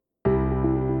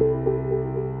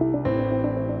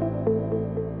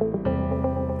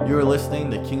You're listening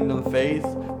to Kingdom Faith,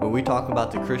 where we talk about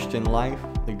the Christian life,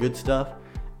 the good stuff,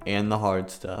 and the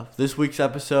hard stuff. This week's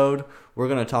episode, we're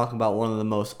going to talk about one of the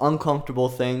most uncomfortable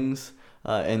things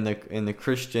in the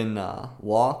Christian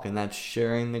walk, and that's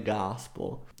sharing the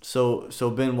gospel. So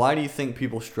Ben, why do you think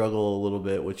people struggle a little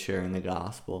bit with sharing the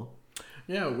gospel?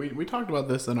 Yeah, we talked about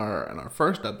this in our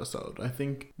first episode. I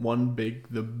think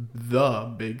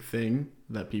the big thing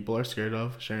that people are scared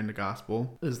of sharing the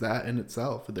gospel is that in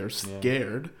itself. They're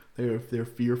scared. Yeah. They're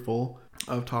fearful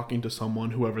of talking to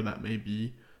someone, whoever that may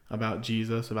be, about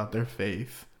Jesus, about their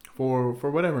faith, for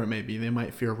whatever it may be. They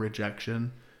might fear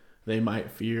rejection. They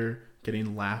might fear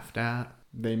getting laughed at.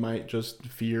 They might just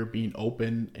fear being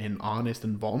open and honest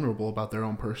and vulnerable about their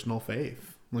own personal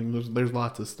faith. Like there's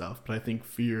lots of stuff, but I think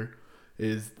fear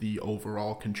is the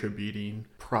overall contributing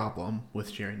problem with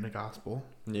sharing the gospel.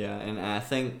 Yeah, and I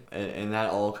think, and that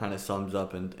all kind of sums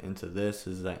up into this,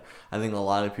 is that I think a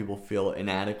lot of people feel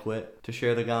inadequate to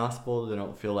share the gospel. They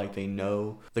don't feel like they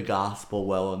know the gospel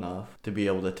well enough to be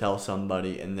able to tell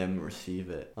somebody and then receive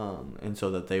it. And so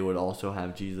that they would also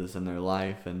have Jesus in their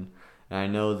life. And I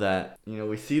know that,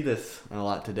 we see this a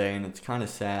lot today, and it's kind of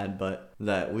sad, but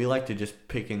that we like to just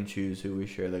pick and choose who we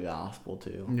share the gospel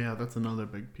to. Yeah, that's another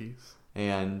big piece.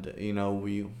 And,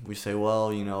 we say,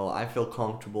 well, I feel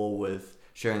comfortable with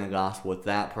sharing the gospel with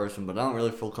that person, but I don't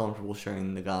really feel comfortable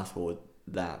sharing the gospel with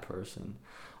that person.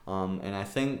 And I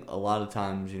think a lot of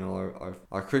times,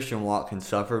 our Christian walk can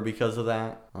suffer because of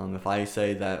that. If I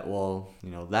say that,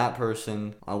 that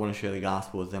person, I want to share the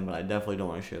gospel with them, but I definitely don't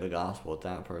want to share the gospel with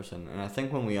that person. And I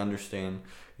think when we understand,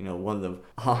 one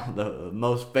of the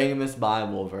most famous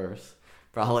Bible verse,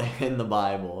 probably in the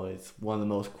Bible, it's one of the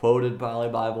most quoted probably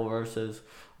Bible verses.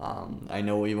 I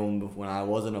know even when I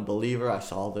wasn't a believer, I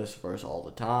saw this verse all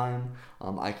the time.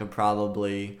 I could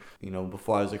probably,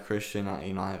 before I was a Christian,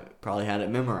 I probably had it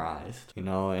memorized, and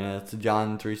it's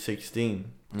John 3:16.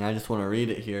 And I just want to read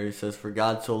it here. It says, "For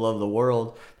God so loved the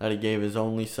world that he gave his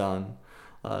only Son,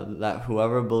 that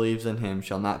whoever believes in him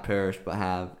shall not perish but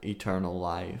have eternal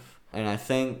life." And I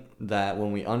think that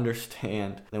when we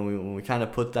understand, then when we kind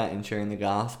of put that in sharing the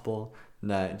gospel,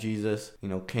 that Jesus,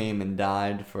 came and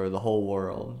died for the whole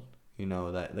world,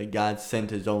 that God sent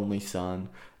his only Son,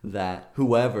 that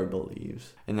whoever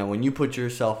believes, and that when you put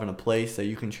yourself in a place that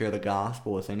you can share the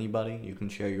gospel with anybody, you can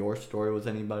share your story with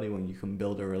anybody, when you can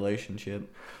build a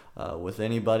relationship with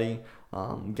anybody,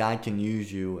 God can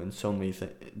use you in so many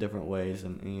different ways.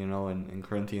 And, in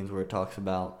Corinthians, where it talks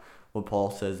about what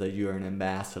Paul says, that you are an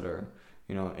ambassador,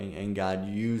 and God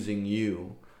using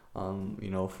you,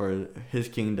 for his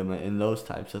kingdom and those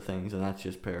types of things. And that's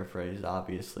just paraphrased,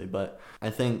 obviously. But I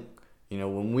think,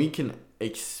 when we can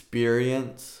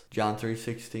experience John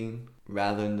 3:16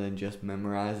 rather than just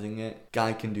memorizing it,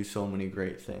 God can do so many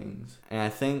great things. And I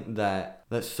think that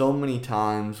so many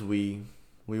times we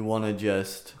want to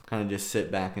just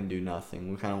sit back and do nothing.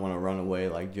 We kind of want to run away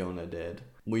like Jonah did.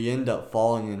 We end up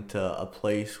falling into a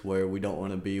place where we don't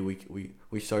want to be.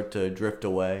 We start to drift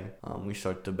away. We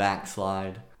start to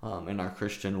backslide in our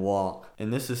Christian walk.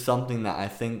 And this is something that I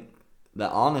think that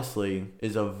honestly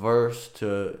is a verse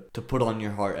to put on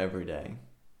your heart every day.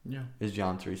 Yeah. Is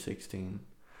John 3:16.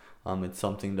 It's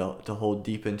something to hold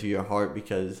deep into your heart,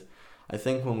 because I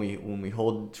think when we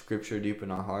hold scripture deep in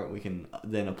our heart, we can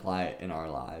then apply it in our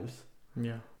lives.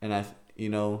 Yeah. And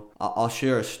I'll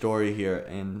share a story here,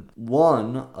 and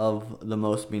one of the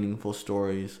most meaningful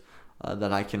stories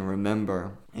that I can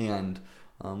remember. And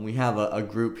we have a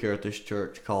group here at this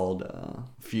church called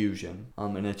Fusion,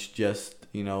 and it's just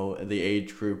the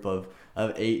age group of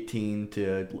 18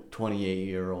 to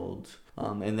 28-year-olds,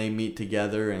 and they meet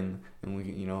together and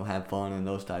we have fun and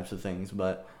those types of things.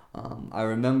 But I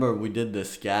remember we did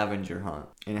this scavenger hunt,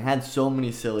 and it had so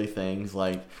many silly things,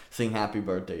 like sing happy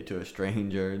birthday to a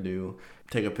stranger,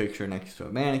 take a picture next to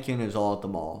a mannequin. It was all at the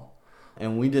mall.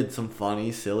 And we did some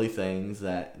funny, silly things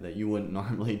that you wouldn't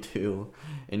normally do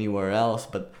anywhere else.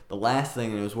 But the last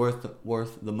thing, it was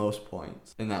worth the most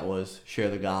points, and that was share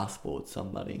the gospel with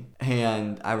somebody.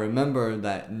 And I remember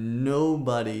that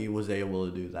nobody was able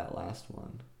to do that last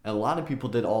one. A lot of people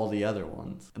did all the other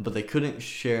ones, but they couldn't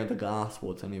share the gospel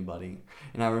with anybody.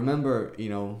 And I remember,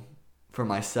 for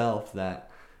myself,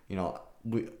 that,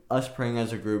 us praying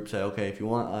as a group, say, okay, if you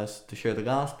want us to share the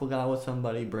gospel, God, with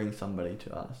somebody, bring somebody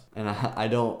to us. And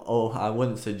I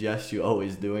wouldn't suggest you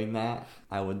always doing that.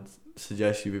 I would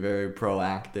suggest you be very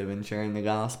proactive in sharing the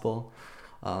gospel.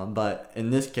 But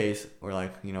in this case, we're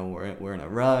like, we're in a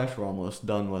rush. We're almost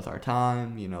done with our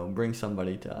time. Bring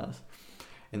somebody to us.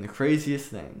 And the craziest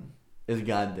thing is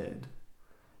God did.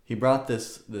 He brought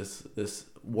this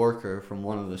worker from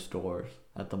one of the stores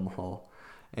at the mall,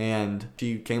 And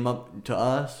she came up to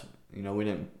us. We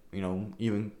didn't,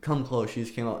 even come close. She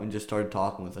just came up and just started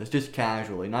talking with us, just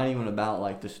casually, not even about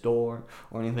like the store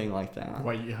or anything like that.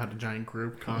 Why you had a giant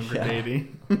group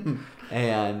congregating? Yeah.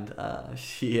 And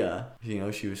she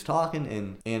was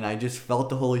talking, and I just felt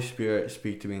the Holy Spirit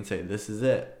speak to me and say, "This is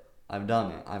it. I've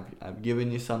done it. I've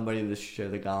given you somebody to share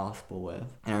the gospel with."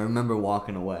 And I remember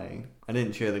walking away. I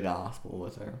didn't share the gospel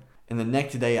with her. And the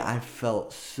next day, I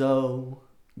felt so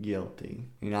guilty.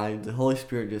 The Holy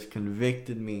Spirit just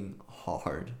convicted me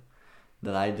hard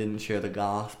that I didn't share the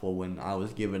gospel when I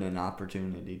was given an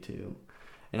opportunity to.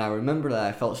 And I remember that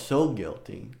I felt so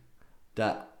guilty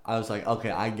that I was like, okay,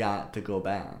 I got to go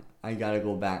back. I got to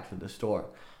go back to the store.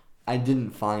 I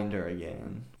didn't find her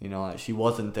again. She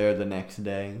wasn't there the next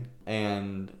day.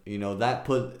 And, that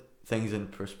put things in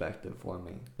perspective for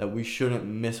me, that we shouldn't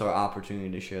miss our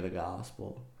opportunity to share the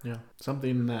gospel. Yeah,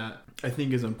 something that I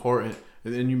think is important,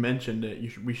 and you mentioned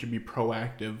it, we should be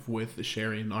proactive with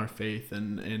sharing our faith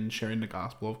and sharing the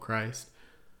gospel of Christ.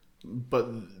 But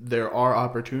there are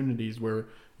opportunities where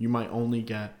you might only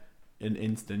get an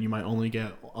instant, you might only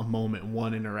get a moment,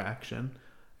 one interaction,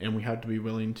 and we have to be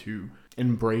willing to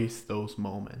embrace those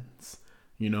moments,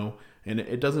 and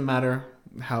it doesn't matter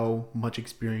how much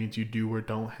experience you do or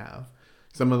don't have.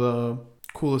 Some of the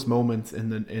coolest moments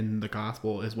in the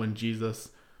gospel is when Jesus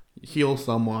heals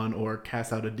someone or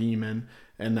casts out a demon,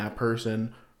 and that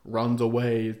person runs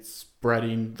away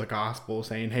spreading the gospel,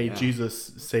 saying, "Hey, yeah.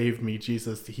 Jesus saved me.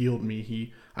 Jesus healed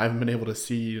me. I haven't been able to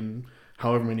see in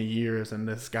however many years, and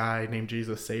this guy named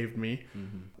Jesus saved me."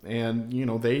 Mm-hmm.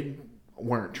 And they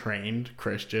weren't trained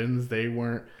Christians. They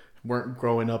weren't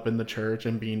growing up in the church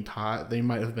and being taught. They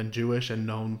might have been Jewish and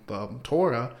known the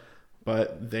Torah,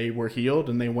 but they were healed,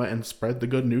 and they went and spread the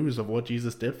good news of what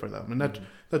Jesus did for them. And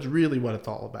that's really what it's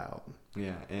all about.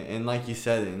 Yeah, and like you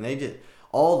said, and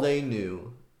all they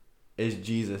knew is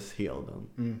Jesus healed them.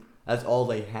 Mm. That's all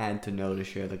they had to know to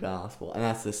share the gospel. And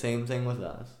that's the same thing with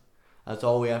us. That's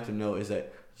all we have to know, is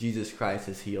that Jesus Christ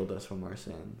has healed us from our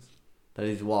sins, that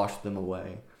he's washed them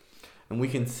away. And we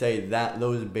can say that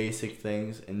those basic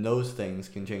things, and those things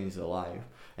can change the life.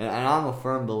 And I'm a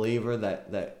firm believer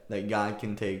that God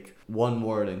can take one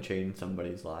word and change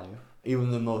somebody's life,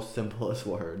 even the most simplest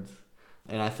words.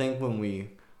 And I think when we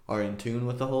are in tune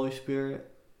with the Holy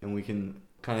Spirit, and we can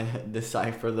kind of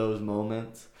decipher those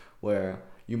moments where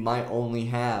you might only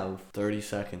have 30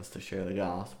 seconds to share the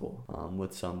gospel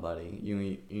with somebody.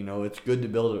 It's good to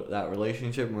build that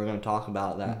relationship, and we're going to talk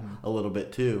about that a little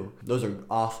bit too. Those are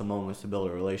awesome moments to build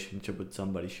a relationship with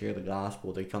somebody, share the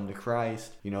gospel, they come to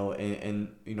Christ, and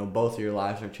both of your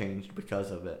lives are changed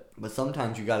because of it. But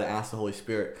sometimes you got to ask the Holy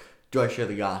Spirit, do I share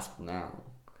the gospel now?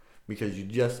 Because you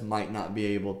just might not be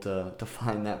able to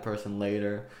find that person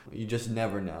later. You just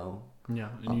never know. Yeah,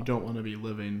 and you don't want to be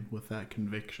living with that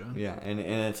conviction. Yeah, and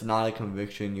it's not a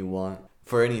conviction you want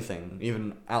for anything,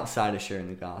 even outside of sharing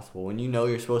the gospel. When you know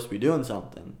you're supposed to be doing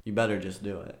something, you better just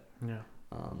do it. Yeah.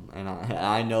 And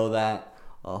I know that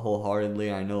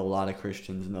wholeheartedly. I know a lot of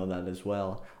Christians know that as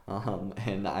well.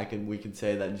 And we could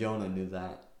say that Jonah knew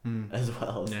that as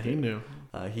well. Yeah, he knew.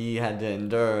 He had to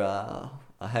endure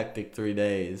a hectic 3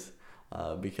 days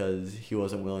because he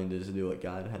wasn't willing to just do what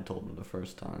God had told him the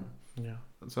first time. Yeah.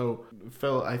 So,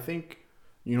 Phil, I think,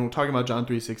 talking about John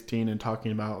 3:16 and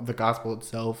talking about the gospel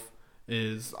itself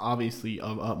is obviously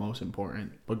of utmost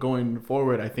importance. But going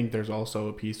forward, I think there's also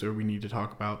a piece where we need to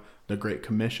talk about the Great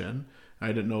Commission. I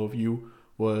didn't know if you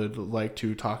would like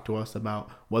to talk to us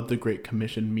about what the Great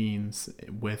Commission means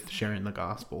with sharing the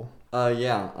gospel.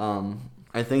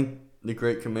 I think the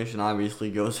Great Commission obviously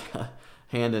goes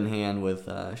hand in hand with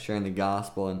sharing the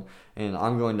gospel, and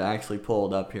I'm going to actually pull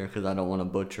it up here because I don't want to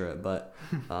butcher it, but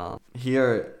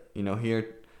here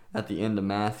at the end of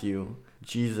Matthew,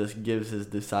 Jesus gives his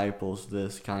disciples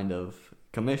this kind of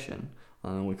commission,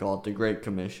 and we call it the Great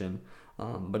Commission.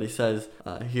 But he says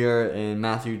here in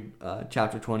Matthew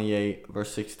chapter 28,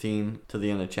 verse 16 to the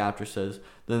end of the chapter says,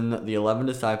 "Then the 11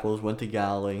 disciples went to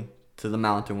Galilee, to the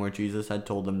mountain where Jesus had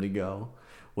told them to go.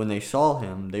 When they saw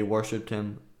him, they worshipped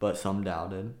him, but some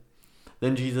doubted.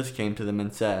 Then Jesus came to them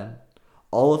and said,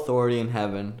 'All authority in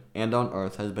heaven and on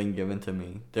earth has been given to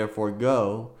me. Therefore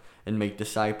go and make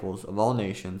disciples of all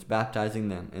nations, baptizing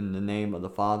them in the name of the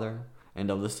Father and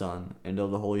of the Son and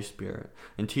of the Holy Spirit,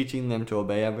 and teaching them to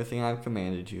obey everything I have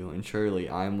commanded you. And surely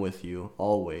I am with you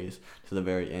always to the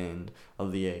very end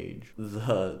of the age.'"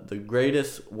 The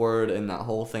greatest word in that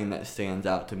whole thing that stands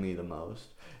out to me the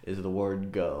most is the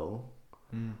word "go."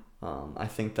 I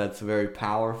think that's very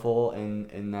powerful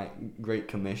in that Great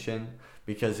Commission,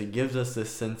 because it gives us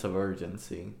this sense of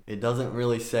urgency. It doesn't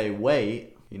really say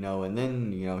wait. and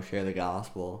then, share the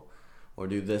gospel, or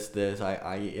do this. You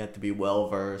have to be well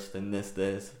versed in this,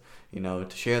 to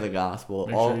share the gospel.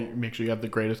 Make sure you have the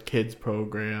greatest kids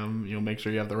program. Make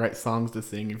sure you have the right songs to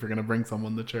sing if you're gonna bring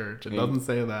someone to church. It doesn't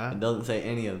say that. It doesn't say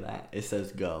any of that. It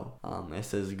says go. It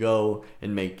says go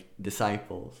and make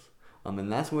disciples.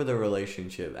 And that's where the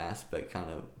relationship aspect kind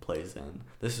of plays in.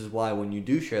 This is why when you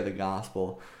do share the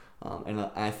gospel, and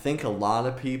I think a lot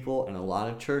of people and a lot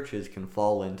of churches can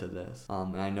fall into this.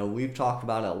 And I know we've talked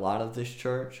about it a lot of this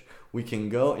church. We can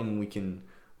go and we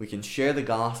can share the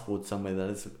gospel with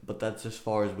somebody, but that's as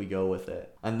far as we go with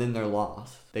it. And then they're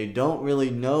lost. They don't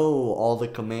really know all the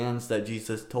commands that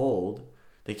Jesus told.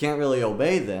 They can't really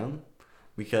obey them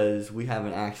because we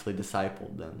haven't actually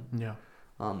discipled them. Yeah.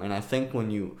 And I think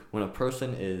when a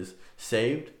person is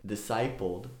saved,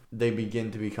 discipled, they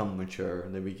begin to become mature.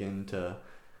 They begin to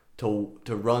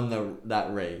run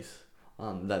that race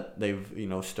that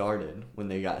they've started when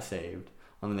they got saved.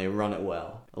 And they run it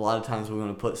well. A lot of times we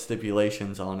want to put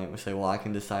stipulations on it. We say, well, I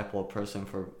can disciple a person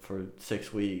for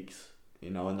 6 weeks,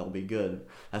 and they'll be good.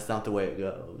 That's not the way it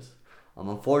goes.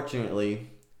 Unfortunately,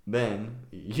 Ben,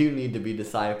 you need to be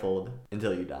discipled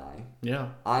until you die. Yeah.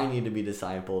 I need to be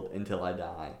discipled until I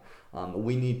die.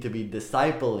 We need to be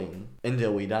discipling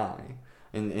until we die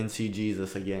and see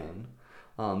Jesus again.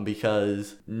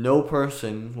 Because no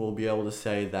person will be able to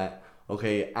say that,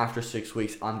 okay, after 6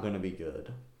 weeks, I'm going to be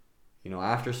good.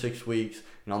 After 6 weeks,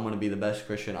 I'm going to be the best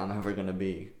Christian I'm ever going to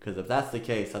be. Because if that's the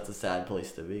case, that's a sad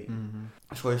place to be. Mm-hmm.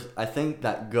 So I think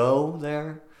that go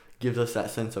there gives us that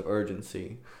sense of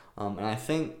urgency. And I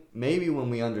think maybe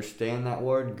when we understand that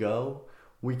word, go,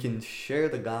 we can share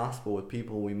the gospel with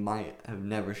people we might have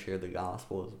never shared the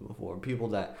gospel with before. People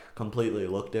that completely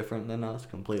look different than us,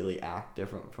 completely act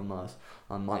different from us,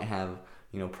 might have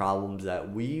problems that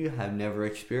we have never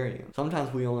experienced.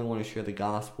 Sometimes we only want to share the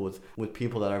gospel with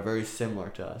people that are very similar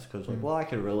to us because, well, I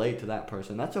could relate to that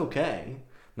person. That's okay.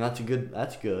 That's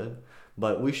good.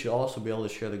 But we should also be able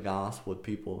to share the gospel with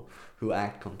people who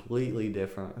act completely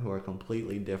different, who are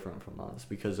completely different from us,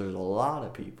 because there's a lot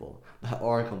of people that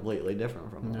are completely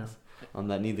different from us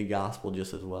that need the gospel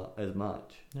just as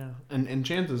much. Yeah, and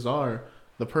chances are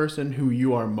the person who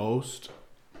you are most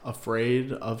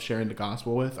afraid of sharing the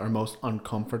gospel with, or most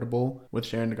uncomfortable with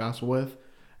sharing the gospel with,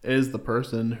 is the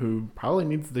person who probably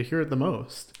needs to hear it the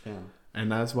most. Yeah. And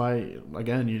that's why,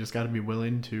 again, you just got to be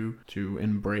willing to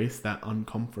embrace that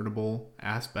uncomfortable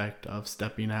aspect of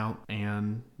stepping out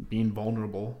and being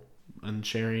vulnerable and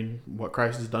sharing what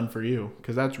Christ has done for you.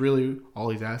 Because that's really all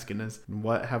he's asking is,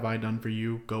 what have I done for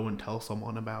you? Go and tell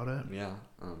someone about it. Yeah,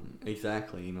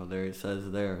 exactly. There it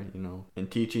says there,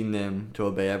 and teaching them to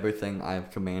obey everything I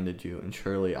have commanded you, and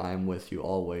surely I am with you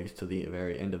always to the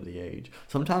very end of the age.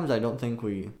 Sometimes I don't think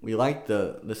we like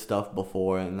the stuff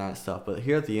before and that stuff, but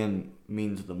here at the end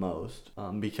means the most.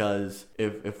 Because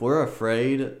if we're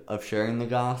afraid of sharing the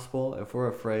gospel, if we're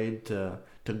afraid to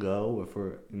go,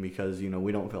 because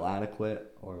we don't feel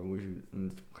adequate or we're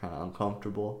kind of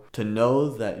uncomfortable, to know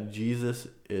that Jesus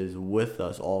is with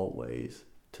us always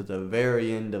to the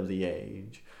very end of the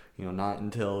age, not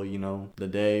until the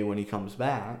day when he comes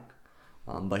back,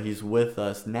 but he's with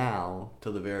us now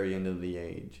to the very end of the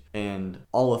age, and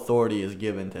all authority is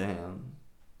given to him.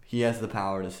 He has the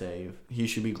power to save. He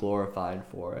should be glorified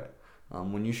for it.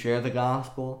 When you share the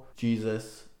gospel,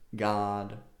 Jesus,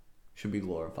 God, should be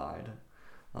glorified.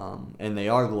 And they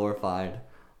are glorified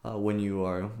when you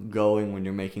are going, when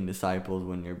you're making disciples,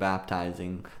 when you're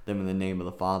baptizing them in the name of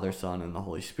the Father, Son, and the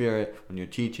Holy Spirit, when you're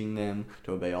teaching them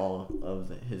to obey all of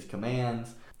his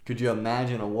commands. Could you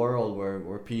imagine a world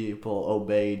where people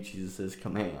obey Jesus'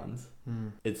 commands?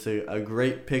 It's a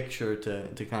great picture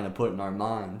to kind of put in our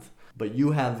minds. But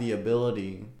you have the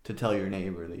ability to tell your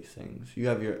neighbor these things. You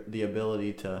have the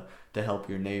ability to help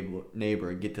your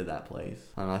neighbor get to that place.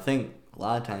 And I think a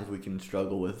lot of times we can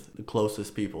struggle with the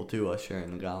closest people to us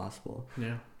sharing the gospel.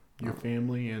 Yeah, your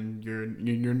family and your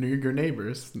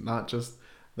neighbors, not just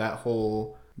that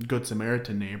whole Good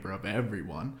Samaritan neighbor of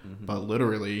everyone, but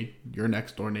literally your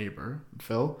next door neighbor.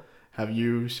 Phil, have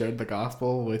you shared the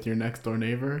gospel with your next door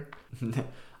neighbor?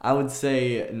 I would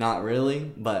say not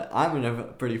really, but I'm in a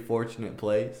pretty fortunate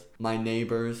place. My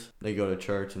neighbors, they go to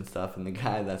church and stuff, and the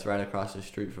guy that's right across the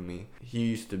street from me, he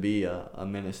used to be a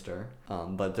minister.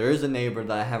 But there is a neighbor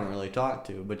that I haven't really talked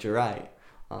to, but you're right.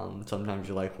 Sometimes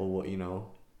you're like, well,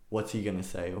 what's he gonna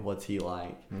say? What's he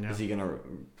like? Yeah. Is he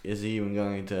even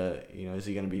going to, is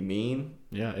he gonna be mean?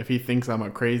 Yeah, if he thinks I'm a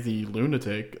crazy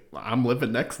lunatic, I'm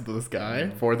living next to this guy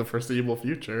for the foreseeable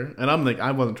future. And I'm like,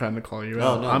 I wasn't trying to call you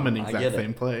out. No, I'm in the exact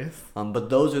same place. But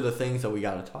those are the things that we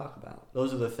got to talk about.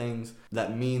 Those are the things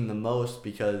that mean the most,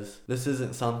 because this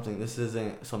isn't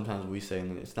sometimes we say,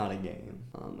 it's not a game.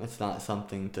 It's not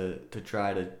something to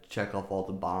try to check off all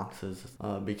the boxes,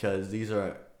 because these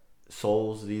are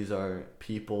souls, these are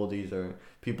people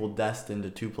destined to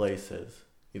two places,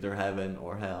 either heaven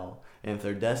or hell. And if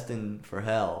they're destined for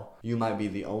hell, you might be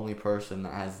the only person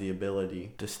that has the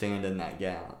ability to stand in that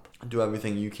gap. Do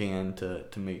everything you can to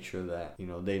make sure that,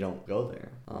 they don't go there.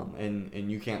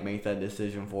 And you can't make that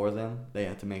decision for them. They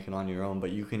have to make it on your own.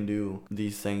 But you can do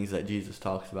these things that Jesus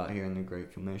talks about here in the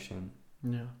Great Commission.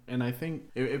 Yeah, and I think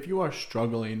if you are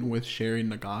struggling with sharing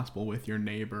the gospel with your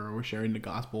neighbor or sharing the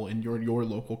gospel in your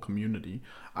local community,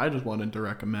 I just wanted to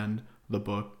recommend the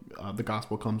book, The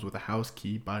Gospel Comes with a House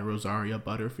Key by Rosaria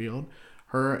Butterfield.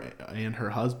 Her and her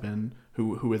husband,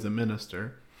 who is a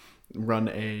minister, run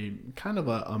a kind of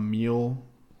a meal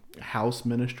house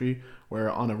ministry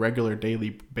where on a regular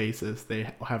daily basis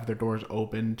they have their doors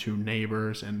open to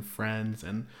neighbors and friends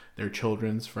and their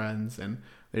children's friends, and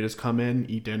they just come in,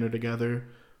 eat dinner together,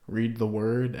 read the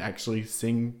word, actually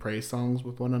sing praise songs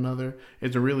with one another.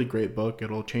 It's a really great book.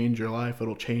 It'll change your life.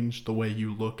 It'll change the way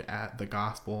you look at the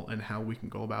gospel and how we can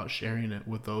go about sharing it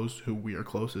with those who we are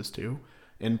closest to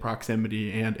in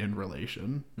proximity and in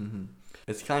relation. Mm-hmm.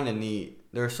 It's kind of neat.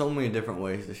 There are so many different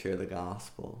ways to share the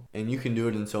gospel, and you can do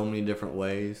it in so many different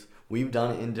ways. We've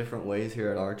done it in different ways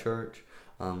here at our church.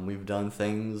 We've done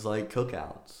things like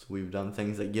cookouts. We've done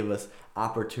things that give us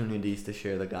opportunities to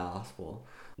share the gospel.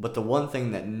 But the one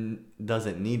thing that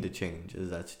doesn't need to change is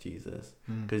that's Jesus.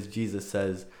 Because Jesus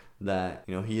says that,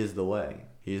 He is the way,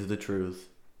 He is the truth,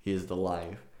 He is the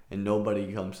life, and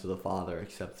nobody comes to the Father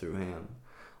except through Him.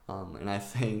 And I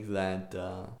think that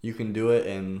you can do it,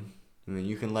 and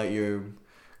you can let your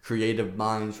creative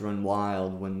minds run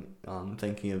wild when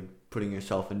thinking of putting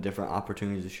yourself in different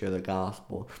opportunities to share the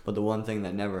gospel. But the one thing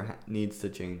that never needs to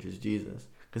change is Jesus.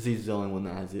 Because He's the only one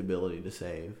that has the ability to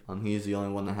save. He's the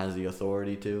only one that has the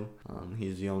authority to.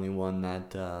 He's the only one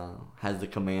that has the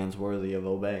commands worthy of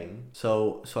obeying.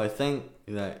 So I think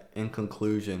that in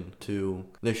conclusion to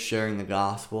this sharing the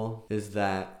gospel is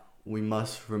that we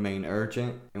must remain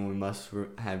urgent, and we must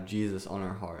have Jesus on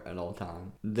our heart at all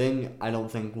times. Then I don't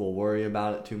think we'll worry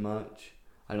about it too much.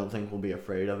 I don't think we'll be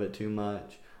afraid of it too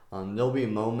much. There'll be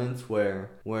moments where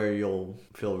you'll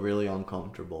feel really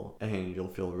uncomfortable and you'll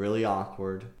feel really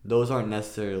awkward. Those aren't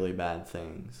necessarily bad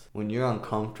things. When you're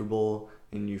uncomfortable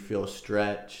and you feel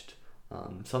stretched,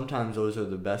 sometimes those are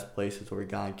the best places where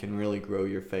God can really grow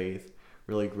your faith,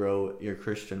 really grow your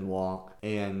Christian walk.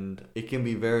 And it can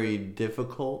be very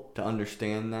difficult to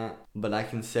understand that. But I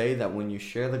can say that when you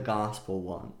share the gospel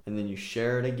once, and then you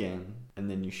share it again, and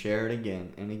then you share it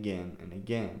again and again and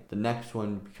again, the next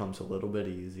one becomes a little bit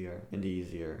easier and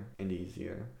easier and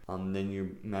easier. Then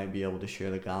you might be able to share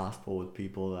the gospel with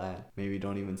people that maybe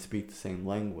don't even speak the same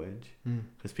language.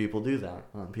 Because people do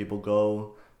that. People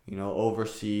go,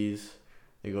 overseas.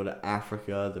 They go to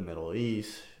Africa, the Middle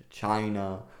East,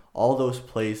 China, all those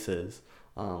places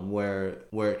where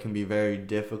it can be very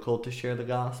difficult to share the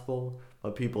gospel,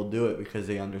 but people do it because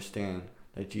they understand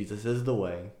that Jesus is the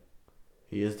way,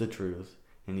 He is the truth,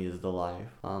 and He is the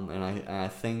life. And I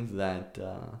think that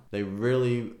they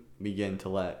really begin to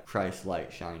let Christ's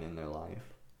light shine in their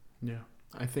life. Yeah,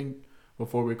 I think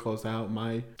before we close out,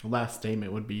 my last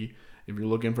statement would be, if you're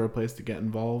looking for a place to get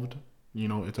involved,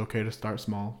 it's okay to start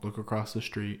small. Look across the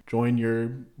street. Join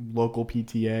your local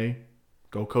PTA.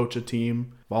 Go coach a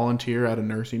team, volunteer at a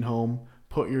nursing home,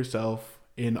 put yourself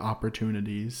in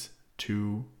opportunities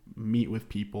to meet with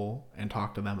people and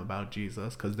talk to them about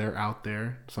Jesus, because they're out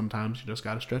there. Sometimes you just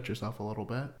got to stretch yourself a little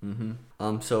bit.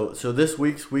 So this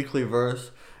week's weekly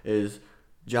verse is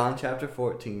John chapter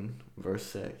 14, verse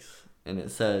 6. And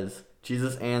it says,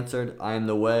 Jesus answered, I am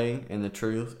the way and the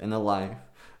truth and the life.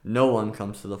 No one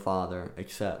comes to the Father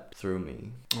except through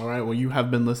me. All right. Well, you have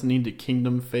been listening to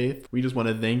Kingdom Faith. We just want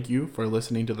to thank you for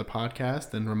listening to the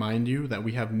podcast and remind you that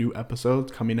we have new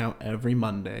episodes coming out every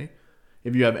Monday.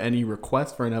 If you have any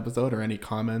requests for an episode or any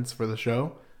comments for the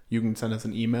show, you can send us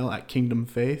an email at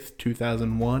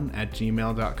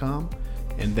kingdomfaith2001@gmail.com.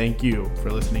 And thank you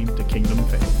for listening to Kingdom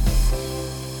Faith.